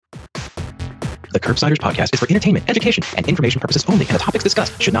The Curbsiders podcast is for entertainment, education, and information purposes only, and the topics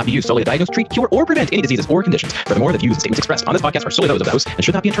discussed should not be used solely to diagnose, treat, cure, or prevent any diseases or conditions. Furthermore, the views and statements expressed on this podcast are solely those of the host and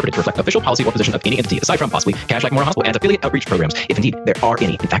should not be interpreted to reflect official policy or position of any entity aside from possibly Cash Like Memorial Hospital and affiliate outreach programs, if indeed there are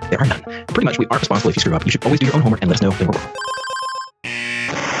any. In fact, there are none. Pretty much, we are responsible if you screw up. You should always do your own homework and let us know when we're wrong.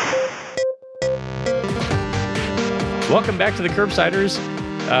 Welcome back to the Curbsiders.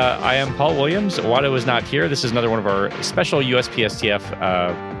 I am Paul Williams. Wado is not here. This is another one of our special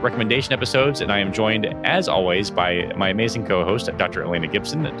USPSTF recommendation episodes, and I am joined, as always, by my amazing co-host, Dr. Elena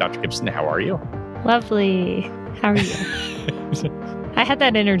Gibson. Dr. Gibson, how are you? Lovely. How are you? I had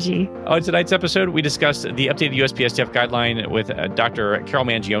that energy. On tonight's episode, we discussed the updated USPSTF guideline with Dr. Carol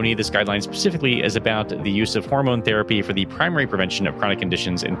Mangione. This guideline specifically is about the use of hormone therapy for the primary prevention of chronic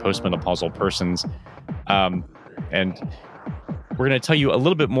conditions in postmenopausal persons. And we're going to tell you a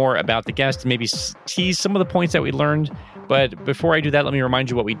little bit more about the guest and maybe tease some of the points that we learned. But before I do that, let me remind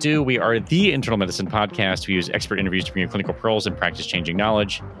you what we do. We are the internal medicine podcast. We use expert interviews to bring you clinical pearls and practice-changing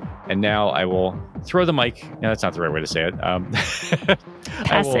knowledge. And now I will throw the mic. No, that's not the right way to say it. I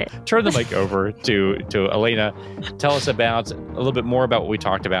will turn the mic over to Elena. Tell us about a little bit more about what we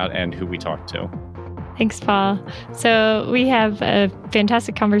talked about and who we talked to. Thanks, Paul. So we have a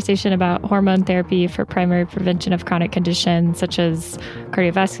fantastic conversation about hormone therapy for primary prevention of chronic conditions such as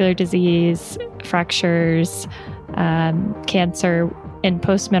cardiovascular disease, fractures, cancer in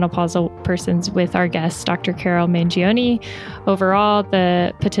postmenopausal persons with our guest, Dr. Carol Mangione. Overall,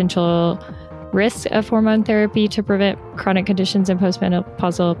 the potential risk of hormone therapy to prevent chronic conditions in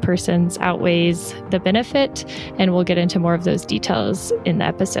postmenopausal persons outweighs the benefit, and we'll get into more of those details in the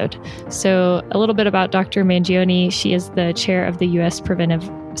episode. So a little bit about Dr. Mangione. She is the chair of the U.S. Preventive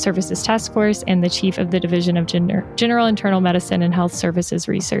Services Task Force and the chief of the Division of General Internal Medicine and Health Services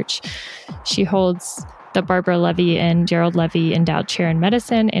Research. She holds the Barbara Levy and Gerald Levy Endowed Chair in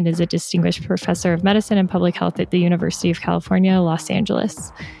Medicine and is a distinguished professor of medicine and public health at the University of California, Los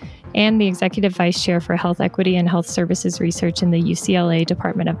Angeles, and the Executive Vice Chair for Health Equity and Health Services Research in the UCLA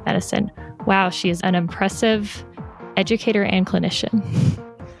Department of Medicine. Wow, she is an impressive educator and clinician.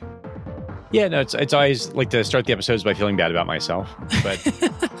 Yeah, no, it's always like to start the episodes by feeling bad about myself, but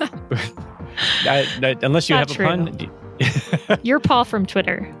unless you Not have true. a pun. You're Paul from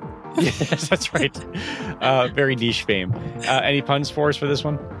Twitter. Yes, that's right. Very niche fame. Any puns for us for this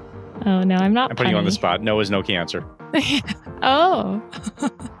one? Oh, no, I'm not I'm putting punny. you on the spot. No is no answer. Oh.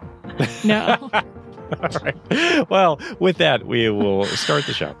 No. All right. Well, with that, we will start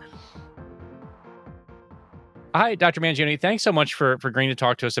the show. Hi, Dr. Mangione. Thanks so much for agreeing to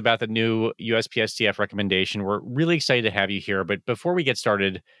talk to us about the new USPSTF recommendation. We're really excited to have you here. But before we get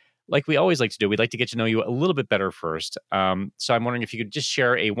started, like we always like to do, we'd like to get to know you a little bit better first. So I'm wondering if you could just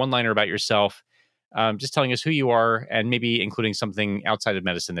share a one-liner about yourself, just telling us who you are and maybe including something outside of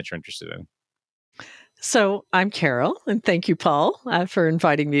medicine that you're interested in. So I'm Carol, and thank you, Paul, for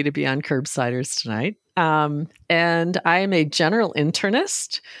inviting me to be on Curbsiders tonight. And I am a general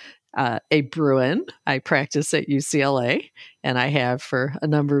internist, a Bruin. I practice at UCLA, and I have for a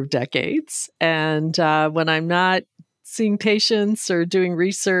number of decades. And when I'm not seeing patients or doing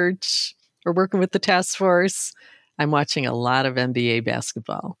research or working with the task force, I'm watching a lot of NBA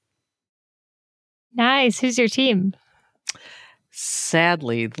basketball. Nice. Who's your team?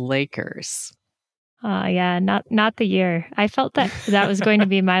 Sadly, the Lakers. Oh, yeah, not the year. I felt that was going to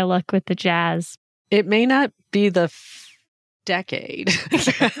be my luck with the Jazz. It may not be the decade.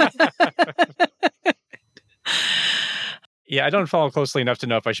 Yeah, I don't follow closely enough to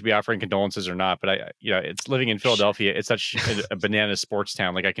know if I should be offering condolences or not. But it's living in Philadelphia. It's such a banana sports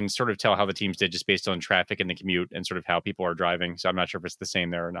town. Like I can sort of tell how the teams did just based on traffic and the commute and sort of how people are driving. So I'm not sure if it's the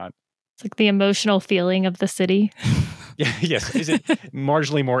same there or not. It's like the emotional feeling of the city. Yeah, yes. Is it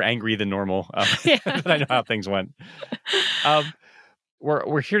marginally more angry than normal? But I know how things went.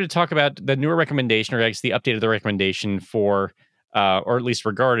 We're here to talk about the newer recommendation, or I guess the update of the recommendation for, or at least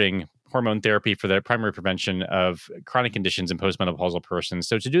regarding hormone therapy for the primary prevention of chronic conditions in postmenopausal persons.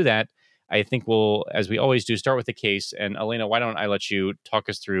 So to do that, I think we'll, as we always do, start with the case. And Elena, why don't I let you talk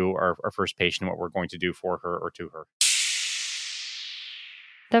us through our first patient and what we're going to do for her or to her.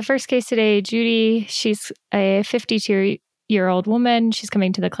 The first case today, Judy, she's a 52-year-old woman. She's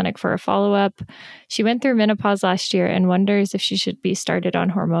coming to the clinic for a follow-up. She went through menopause last year and wonders if she should be started on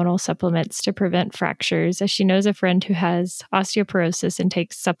hormonal supplements to prevent fractures, as she knows a friend who has osteoporosis and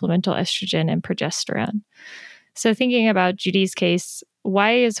takes supplemental estrogen and progesterone. So thinking about Judy's case,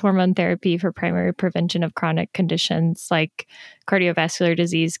 why is hormone therapy for primary prevention of chronic conditions like cardiovascular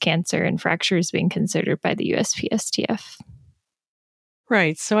disease, cancer, and fractures being considered by the USPSTF?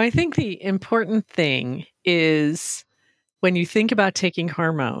 Right. So I think the important thing is when you think about taking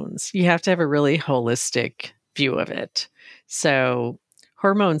hormones, you have to have a really holistic view of it. So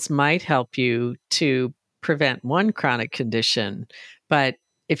hormones might help you to prevent one chronic condition, but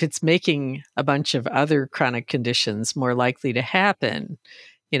if it's making a bunch of other chronic conditions more likely to happen,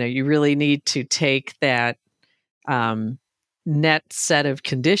 you really need to take that net set of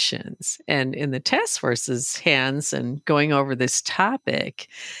conditions. And in the task force's hands and going over this topic,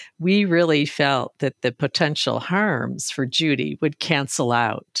 we really felt that the potential harms for Judy would cancel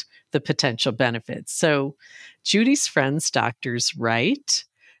out the potential benefits. So Judy's friends, doctors, write,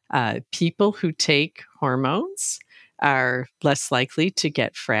 people who take hormones are less likely to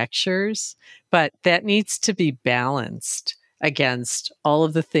get fractures, but that needs to be balanced against all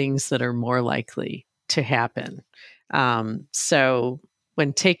of the things that are more likely to happen. So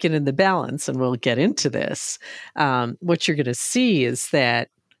when taken in the balance, and we'll get into this, what you're going to see is that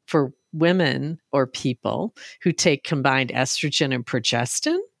for women or people who take combined estrogen and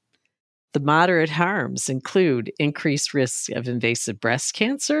progestin, the moderate harms include increased risk of invasive breast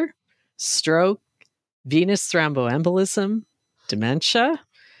cancer, stroke, venous thromboembolism, dementia,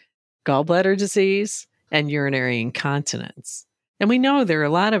 gallbladder disease, and urinary incontinence. And we know there are a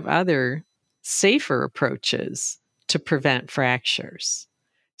lot of other safer approaches to prevent fractures.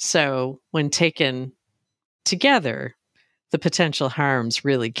 So when taken together, the potential harms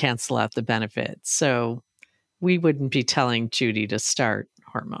really cancel out the benefits. So we wouldn't be telling Judy to start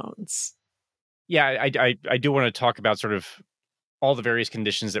hormones. Yeah, I do want to talk about sort of all the various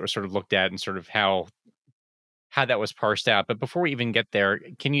conditions that were sort of looked at and sort of how that was parsed out. But before we even get there,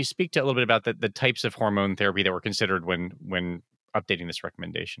 can you speak to a little bit about the types of hormone therapy that were considered when updating this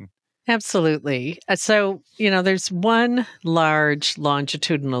recommendation? Absolutely. So, there's one large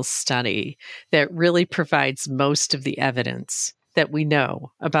longitudinal study that really provides most of the evidence that we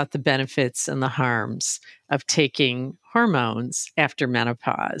know about the benefits and the harms of taking hormones after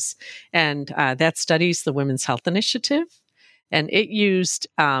menopause. And that study's the Women's Health Initiative. And it used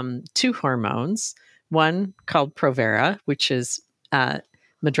two hormones, one called Provera, which is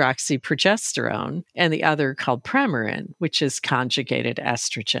medroxyprogesterone, and the other called Premarin, which is conjugated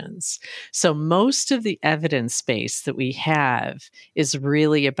estrogens. So most of the evidence base that we have is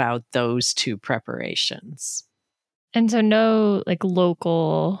really about those two preparations. And so no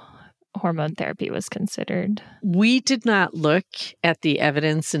local hormone therapy was considered. We did not look at the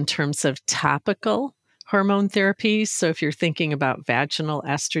evidence in terms of topical hormone therapies. So if you're thinking about vaginal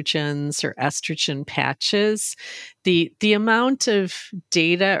estrogens or estrogen patches, the amount of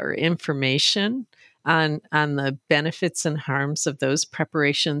data or information on the benefits and harms of those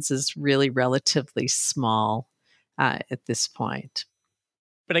preparations is really relatively small at this point.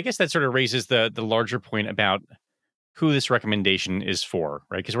 But I guess that sort of raises the larger point about who this recommendation is for,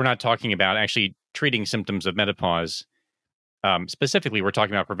 right? Because we're not talking about actually treating symptoms of menopause. Specifically, we're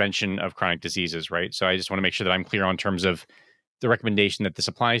talking about prevention of chronic diseases, right? So I just want to make sure that I'm clear on terms of the recommendation that this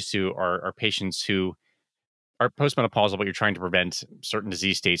applies to are patients who are postmenopausal, but you're trying to prevent certain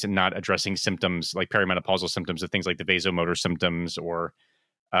disease states and not addressing symptoms like perimenopausal symptoms of things like the vasomotor symptoms or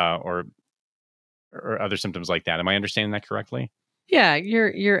other symptoms like that. Am I understanding that correctly? Yeah,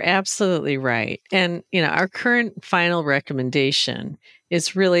 you're absolutely right. And our current final recommendation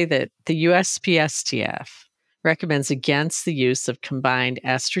is really that the USPSTF recommends against the use of combined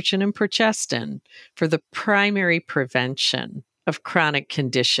estrogen and progestin for the primary prevention of chronic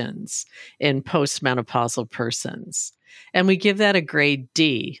conditions in postmenopausal persons. And we give that a grade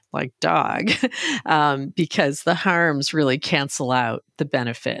D, like dog, because the harms really cancel out the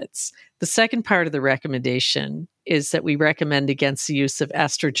benefits. The second part of the recommendation is that we recommend against the use of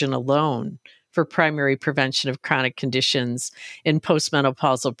estrogen alone for primary prevention of chronic conditions in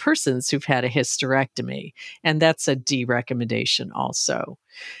postmenopausal persons who've had a hysterectomy. And that's a D recommendation also.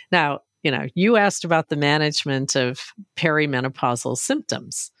 Now, you asked about the management of perimenopausal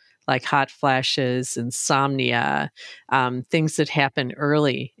symptoms like hot flashes, insomnia, things that happen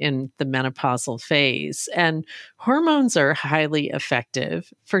early in the menopausal phase. And hormones are highly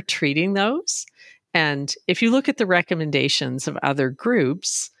effective for treating those. And if you look at the recommendations of other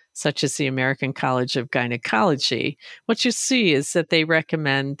groups, such as the American College of Gynecology, what you see is that they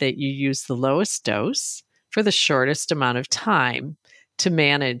recommend that you use the lowest dose for the shortest amount of time to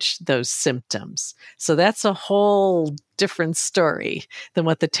manage those symptoms. So that's a whole different story than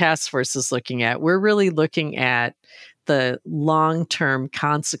what the task force is looking at. We're really looking at the long-term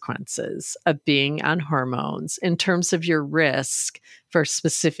consequences of being on hormones in terms of your risk for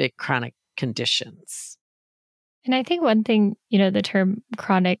specific chronic conditions. And I think one thing, the term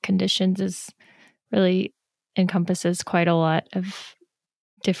chronic conditions really encompasses quite a lot of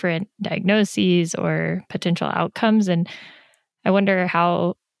different diagnoses or potential outcomes. And I wonder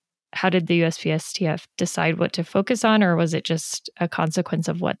how did the USPSTF decide what to focus on, or was it just a consequence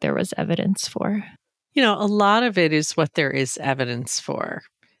of what there was evidence for? A lot of it is what there is evidence for.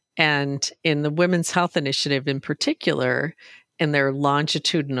 And in the Women's Health Initiative in particular, in their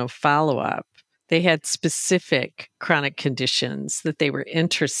longitudinal follow-up, they had specific chronic conditions that they were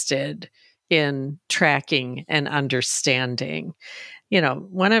interested in tracking and understanding.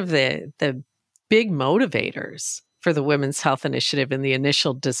 One of the big motivators for the Women's Health Initiative in the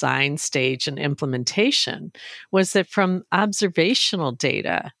initial design stage and implementation was that from observational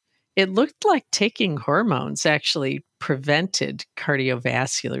data, it looked like taking hormones actually prevented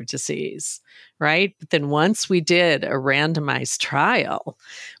cardiovascular disease, right? But then once we did a randomized trial,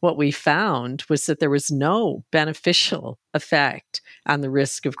 what we found was that there was no beneficial effect on the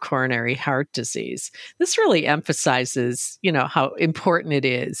risk of coronary heart disease. This really emphasizes, how important it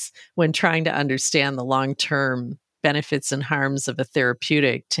is when trying to understand the long-term benefits and harms of a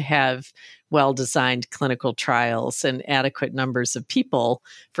therapeutic to have well-designed clinical trials and adequate numbers of people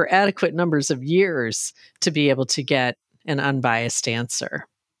for adequate numbers of years to be able to get an unbiased answer.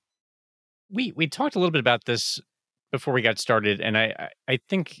 We talked a little bit about this before we got started, and I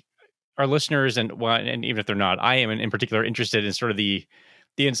think our listeners and even if they're not, I am in particular interested in sort of the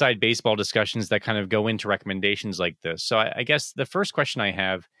inside baseball discussions that kind of go into recommendations like this. So I guess the first question I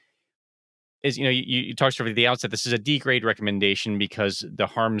have is, you talked over the outset, this is a D grade recommendation because the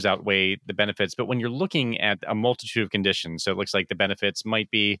harms outweigh the benefits. But when you're looking at a multitude of conditions, so it looks like the benefits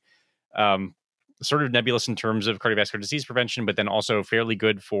might be sort of nebulous in terms of cardiovascular disease prevention, but then also fairly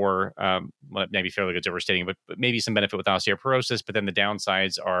good for, maybe fairly good is overstating, but maybe some benefit with osteoporosis. But then the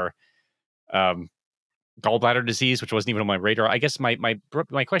downsides are gallbladder disease, which wasn't even on my radar. I guess my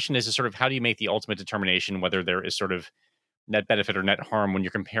question is sort of how do you make the ultimate determination whether there is sort of net benefit or net harm when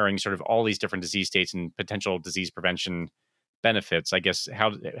you're comparing sort of all these different disease states and potential disease prevention benefits? I guess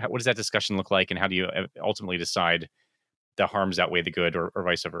what does that discussion look like, and how do you ultimately decide the harms outweigh the good, or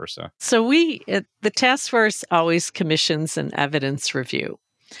vice versa? So the task force always commissions an evidence review,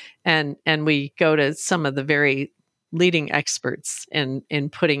 and we go to some of the very leading experts in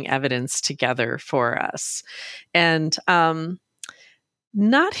putting evidence together for us. And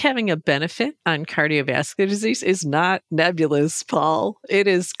not having a benefit on cardiovascular disease is not nebulous, Paul. It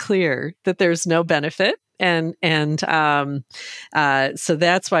is clear that there's no benefit. So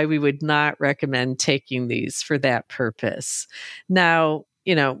that's why we would not recommend taking these for that purpose. Now,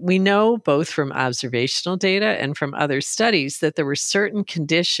 we know both from observational data and from other studies that there were certain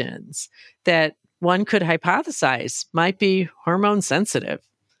conditions that one could hypothesize might be hormone sensitive,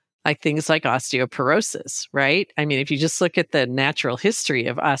 like things like osteoporosis, right? I mean, if you just look at the natural history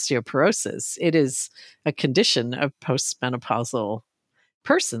of osteoporosis, it is a condition of postmenopausal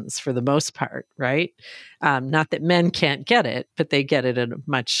persons for the most part, right? Not that men can't get it, but they get it at a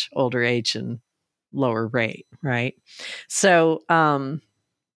much older age and lower rate, right? So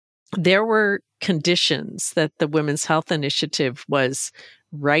there were conditions that the Women's Health Initiative was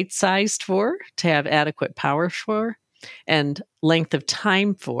right-sized for, to have adequate power for, and length of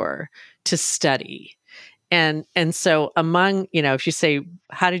time for to study. And so among, if you say,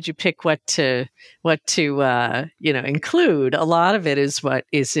 how did you pick what to include? A lot of it is what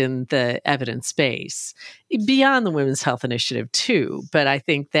is in the evidence base beyond the Women's Health Initiative too. But I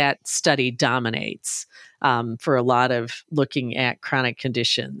think that study dominates for a lot of looking at chronic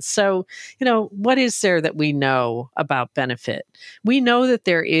conditions. So, what is there that we know about benefit? We know that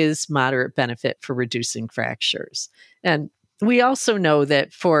there is moderate benefit for reducing fractures. And we also know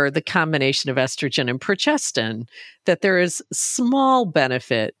that for the combination of estrogen and progestin, that there is small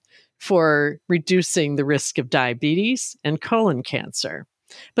benefit for reducing the risk of diabetes and colon cancer.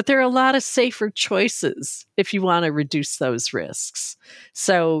 But there are a lot of safer choices if you want to reduce those risks.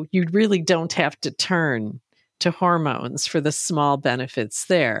 So you really don't have to turn to hormones for the small benefits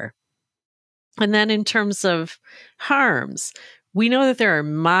there. And then in terms of harms, we know that there are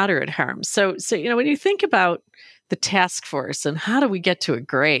moderate harms. So when you think about the task force and how do we get to a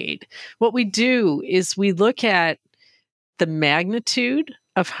grade, what we do is we look at the magnitude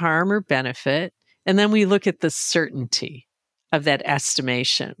of harm or benefit, and then we look at the certainty of that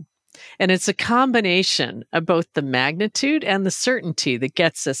estimation. And it's a combination of both the magnitude and the certainty that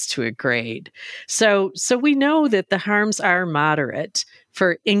gets us to a grade. So we know that the harms are moderate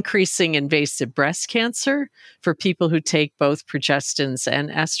for increasing invasive breast cancer, for people who take both progestins and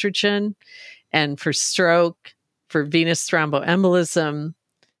estrogen, and for stroke, for venous thromboembolism,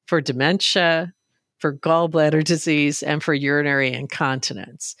 for dementia, for gallbladder disease, and for urinary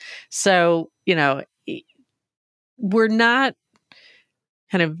incontinence. So, we're not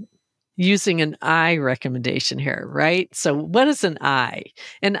kind of using an I recommendation here, right? So what is an I?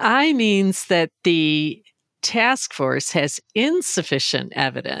 An I means that the task force has insufficient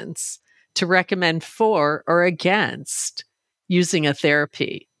evidence to recommend for or against using a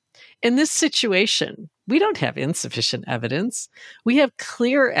therapy. In this situation, we don't have insufficient evidence. We have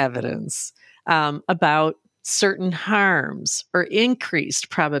clear evidence about certain harms or increased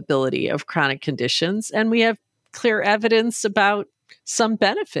probability of chronic conditions, and we have clear evidence about some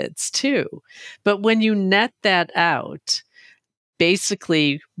benefits too. But when you net that out,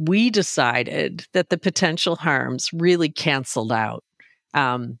 basically, we decided that the potential harms really canceled out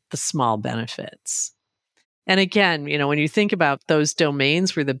the small benefits. And again, when you think about those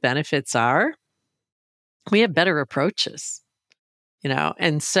domains where the benefits are, we have better approaches,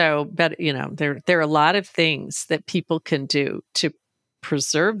 and so, but, there are a lot of things that people can do to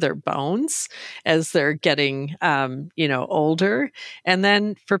preserve their bones as they're getting, older. And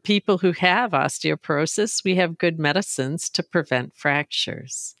then for people who have osteoporosis, we have good medicines to prevent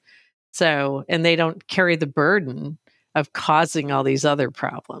fractures. So, and they don't carry the burden of causing all these other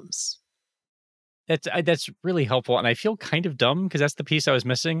problems. That's really helpful, and I feel kind of dumb because that's the piece I was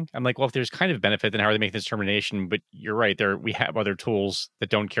missing. I'm like, well, if there's kind of benefit, then how are they making this determination? But you're right, we have other tools that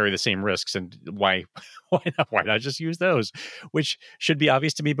don't carry the same risks, and why not just use those? Which should be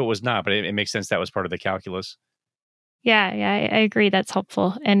obvious to me, but was not. But it makes sense that was part of the calculus. Yeah, I agree. That's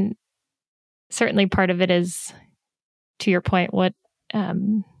helpful, and certainly part of it is, to your point, what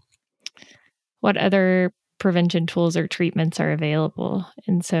other prevention tools or treatments are available,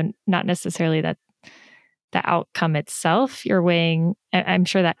 and so not necessarily that the outcome itself you're weighing. I'm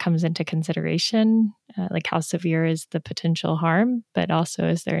sure that comes into consideration, like how severe is the potential harm, but also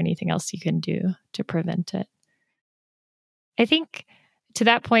is there anything else you can do to prevent it? I think to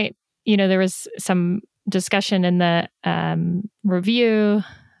that point, there was some discussion in the review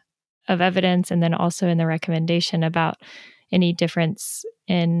of evidence and then also in the recommendation about any difference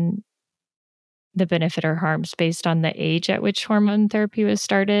in the benefit or harms based on the age at which hormone therapy was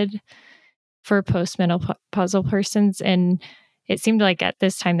started for postmenopausal persons. And it seemed like at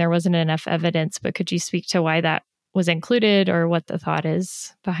this time there wasn't enough evidence, but could you speak to why that was included or what the thought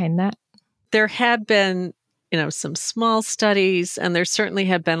is behind that? There had been, some small studies, and there certainly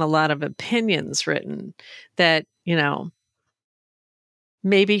have been a lot of opinions written that,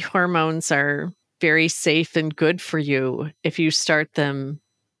 maybe hormones are very safe and good for you if you start them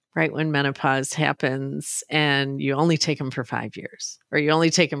right when menopause happens and you only take them for 5 years or you only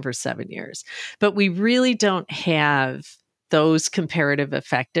take them for 7 years. But we really don't have those comparative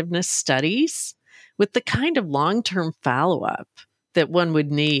effectiveness studies with the kind of long-term follow-up that one would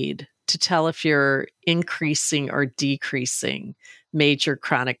need to tell if you're increasing or decreasing major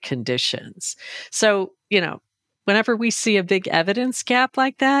chronic conditions. So, whenever we see a big evidence gap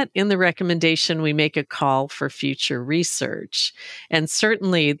like that, in the recommendation, we make a call for future research. And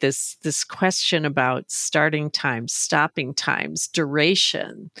certainly this question about starting times, stopping times,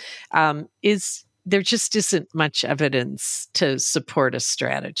 duration, there just isn't much evidence to support a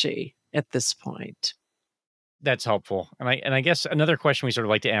strategy at this point. That's helpful. And I guess another question we sort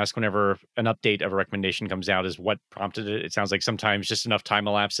of like to ask whenever an update of a recommendation comes out is what prompted it. It sounds like sometimes just enough time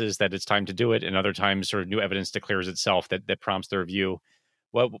elapses that it's time to do it, and other times sort of new evidence declares itself that prompts the review.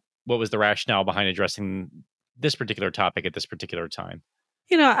 What was the rationale behind addressing this particular topic at this particular time?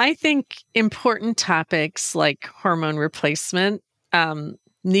 I think important topics like hormone replacement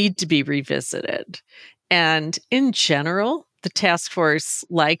need to be revisited. And in general, the task force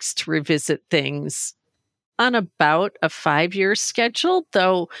likes to revisit things on about a 5-year schedule,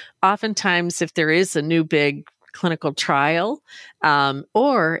 though oftentimes if there is a new big clinical trial,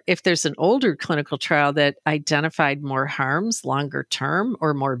 or if there's an older clinical trial that identified more harms longer term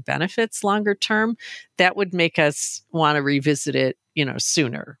or more benefits longer term, that would make us want to revisit it,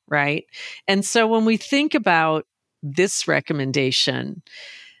 sooner, right? And so when we think about this recommendation,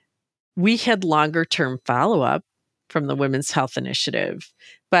 we had longer term follow-up from the Women's Health Initiative.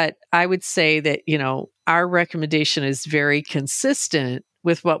 But I would say that, our recommendation is very consistent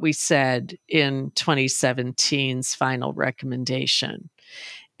with what we said in 2017's final recommendation.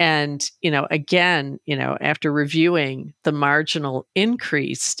 And, again, after reviewing the marginal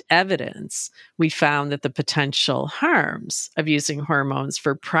increased evidence, we found that the potential harms of using hormones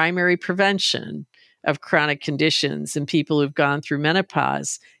for primary prevention of chronic conditions in people who've gone through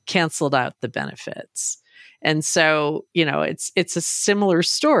menopause canceled out the benefits. And so, it's a similar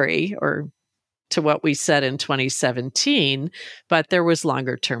story or to what we said in 2017, but there was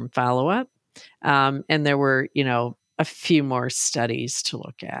longer term follow-up. And there were, a few more studies to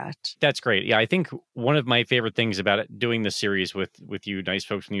look at. That's great. Yeah, I think one of my favorite things about doing this series with you nice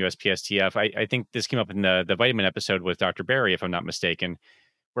folks from the USPSTF, I think this came up in the vitamin episode with Dr. Barry, if I'm not mistaken,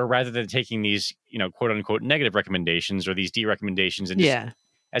 where rather than taking these, quote unquote negative recommendations or these D recommendations and just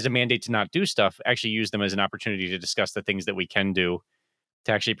as a mandate to not do stuff, actually use them as an opportunity to discuss the things that we can do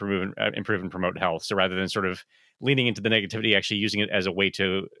to actually improve and promote health. So rather than sort of leaning into the negativity, actually using it as a way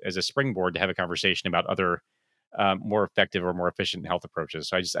as a springboard to have a conversation about other more effective or more efficient health approaches.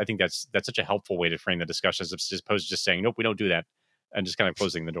 So I think that's such a helpful way to frame the discussion as opposed to just saying, nope, we don't do that, and just kind of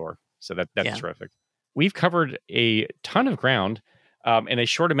closing the door. So that's terrific. We've covered a ton of ground in a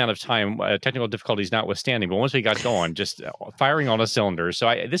short amount of time, technical difficulties notwithstanding. But once we got going, just firing on all cylinders.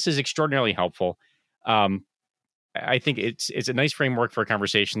 So this is extraordinarily helpful. I think it's a nice framework for a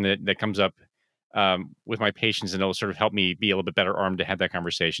conversation that comes up with my patients, and it'll sort of help me be a little bit better armed to have that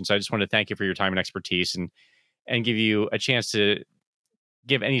conversation. So I just want to thank you for your time and expertise, and give you a chance to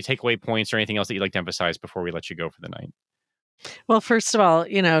give any takeaway points or anything else that you'd like to emphasize before we let you go for the night. Well, first of all,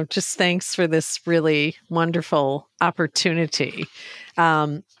 just thanks for this really wonderful opportunity.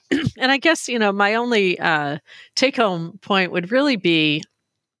 And I guess, my only take-home point would really be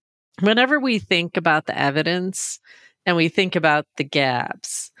whenever we think about the evidence and we think about the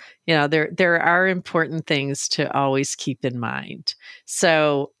gaps, there are important things to always keep in mind.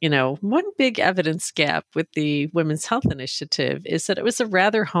 So, one big evidence gap with the Women's Health Initiative is that it was a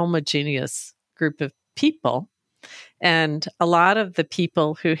rather homogeneous group of people. And a lot of the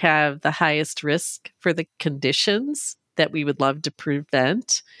people who have the highest risk for the conditions that we would love to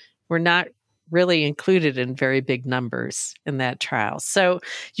prevent were not really included in very big numbers in that trial. So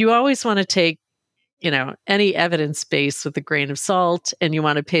you always want to take, any evidence base with a grain of salt, and you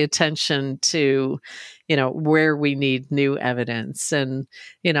want to pay attention to, where we need new evidence. And,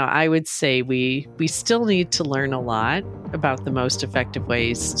 I would say we still need to learn a lot about the most effective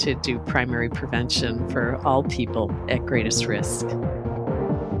ways to do primary prevention for all people at greatest risk.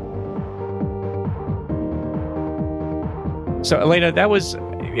 So, Elena, that was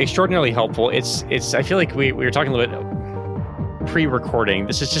extraordinarily helpful. I feel like we were talking a little bit pre-recording.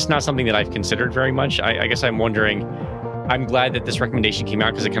 This is just not something that I've considered very much. I guess I'm wondering, I'm glad that this recommendation came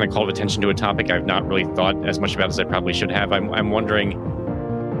out because it kind of called attention to a topic I've not really thought as much about as I probably should have. I'm wondering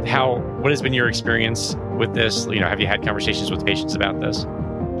what has been your experience with this? Have you had conversations with patients about this?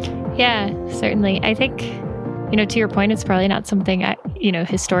 Yeah, certainly. I think, to your point, it's probably not something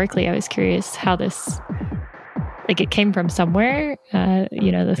historically I was curious how this, it came from somewhere,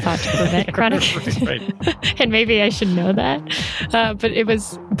 the thought to prevent chronic, right. And maybe I should know that. But it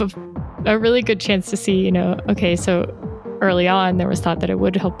was a really good chance to see, okay, so early on there was thought that it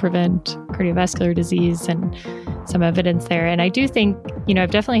would help prevent cardiovascular disease and some evidence there. And I do think,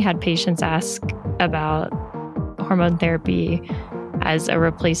 I've definitely had patients ask about hormone therapy as a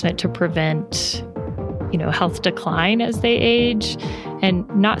replacement to prevent health decline as they age, and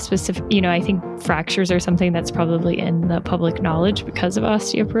not specific, I think fractures are something that's probably in the public knowledge because of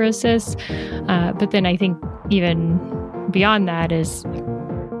osteoporosis. But then I think even beyond that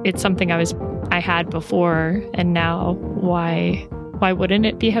it's something I had before, and now why wouldn't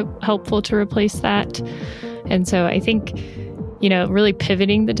it be helpful to replace that? And so I think, really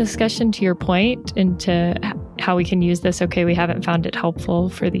pivoting the discussion to your point into how we can use this. Okay, we haven't found it helpful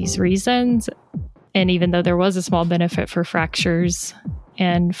for these reasons. And even though there was a small benefit for fractures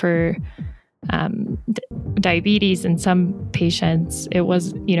and for diabetes in some patients, it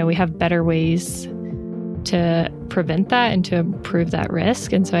was, we have better ways to prevent that and to improve that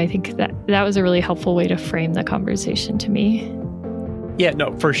risk. And so I think that was a really helpful way to frame the conversation to me. Yeah,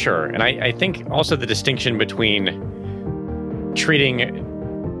 no, for sure. And I think also the distinction between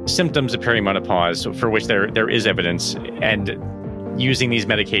treating symptoms of perimenopause, for which there is evidence, and using these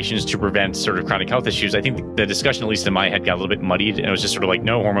medications to prevent sort of chronic health issues. I think the discussion, at least in my head, got a little bit muddied, and it was just sort of like,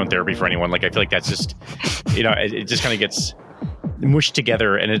 no hormone therapy for anyone. I feel like that's just, it just kind of gets mushed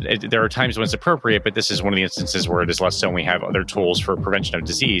together, and there are times when it's appropriate, but this is one of the instances where it is less so, and we have other tools for prevention of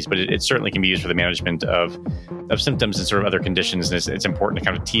disease, but it certainly can be used for the management of symptoms and sort of other conditions, and it's important to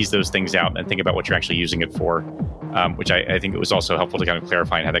kind of tease those things out and think about what you're actually using it for, which I think it was also helpful to kind of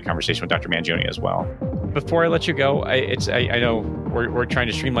clarify and have that conversation with Dr. Mangione as well. Before I let you go, I know we're trying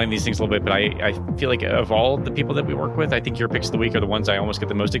to streamline these things a little bit, but I feel like of all the people that we work with, I think your picks of the week are the ones I almost get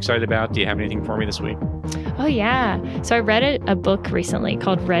the most excited about. Do you have anything for me this week? Oh, yeah. So I read a book recently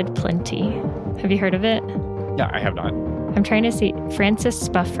called Red Plenty. Have you heard of it? No, I have not. I'm trying to see Francis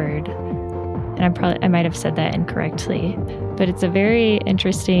Spufford, and I might have said that incorrectly, but it's a very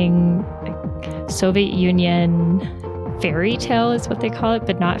interesting Soviet Union fairy tale is what they call it,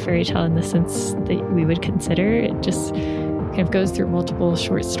 but not fairy tale in the sense that we would consider. It just kind of goes through multiple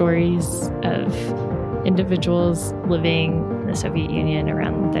short stories of individuals living in the Soviet Union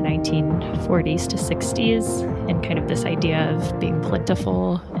around the 1940s to 60s, and kind of this idea of being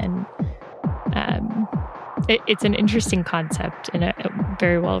plentiful. And it's an interesting concept in a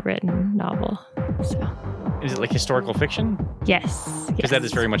very well-written novel. So. Is it like historical fiction? Yes. Because that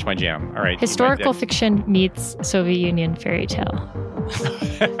is very much my jam. All right. Historical fiction meets Soviet Union fairy tale.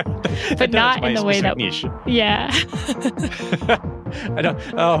 But not in the way that... niche. Yeah. I know.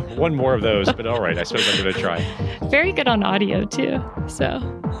 Oh, one more of those, but all right. I suppose I'm going to try. Very good on audio, too. So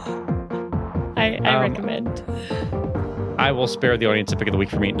I recommend. I will spare the audience a pick of the week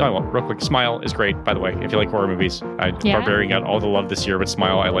for me. No, I won't. Real quick, Smile is great, by the way. If you like horror movies, Barbarian got all the love this year, but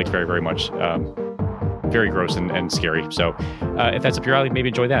Smile I liked very, very much. Very gross and scary. So if that's up your alley, maybe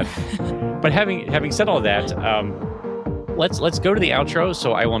enjoy that. But having said all that, let's go to the outro.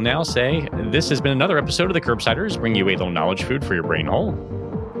 So I will now say this has been another episode of the Curbsiders, bringing you a little knowledge food for your brain hole.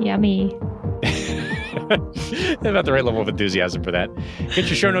 Yummy. About the right level of enthusiasm for that. Get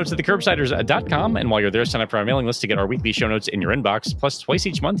your show notes at thecurbsiders.com, and while you're there, sign up for our mailing list to get our weekly show notes in your inbox. Plus, twice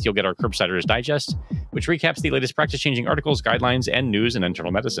each month, you'll get our Curbsiders Digest, which recaps the latest practice-changing articles, guidelines, and news in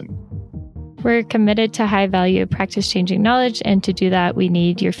internal medicine. We're committed to high-value, practice-changing knowledge, and to do that, we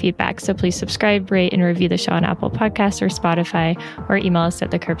need your feedback. So please subscribe, rate, and review the show on Apple Podcasts or Spotify, or email us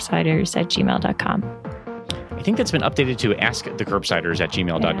at thecurbsiders@gmail.com. I think that's been updated to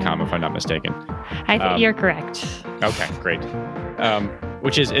askthecurbsiders@gmail.com, if I'm not mistaken. I think you're correct. Okay, great.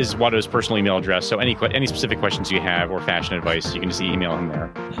 Which is Watto's personal email address. So any specific questions you have or fashion advice, you can just email him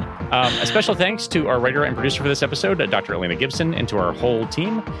there. A special thanks to our writer and producer for this episode, Dr. Elena Gibson, and to our whole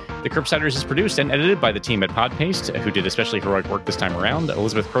team. The Curbsiders is produced and edited by the team at Podpaste, who did especially heroic work this time around.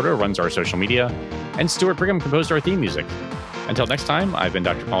 Elizabeth Croto runs our social media, and Stuart Brigham composed our theme music. Until next time, I've been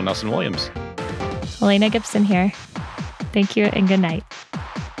Dr. Paul Nelson Williams. Elena Gibson here. Thank you and good night.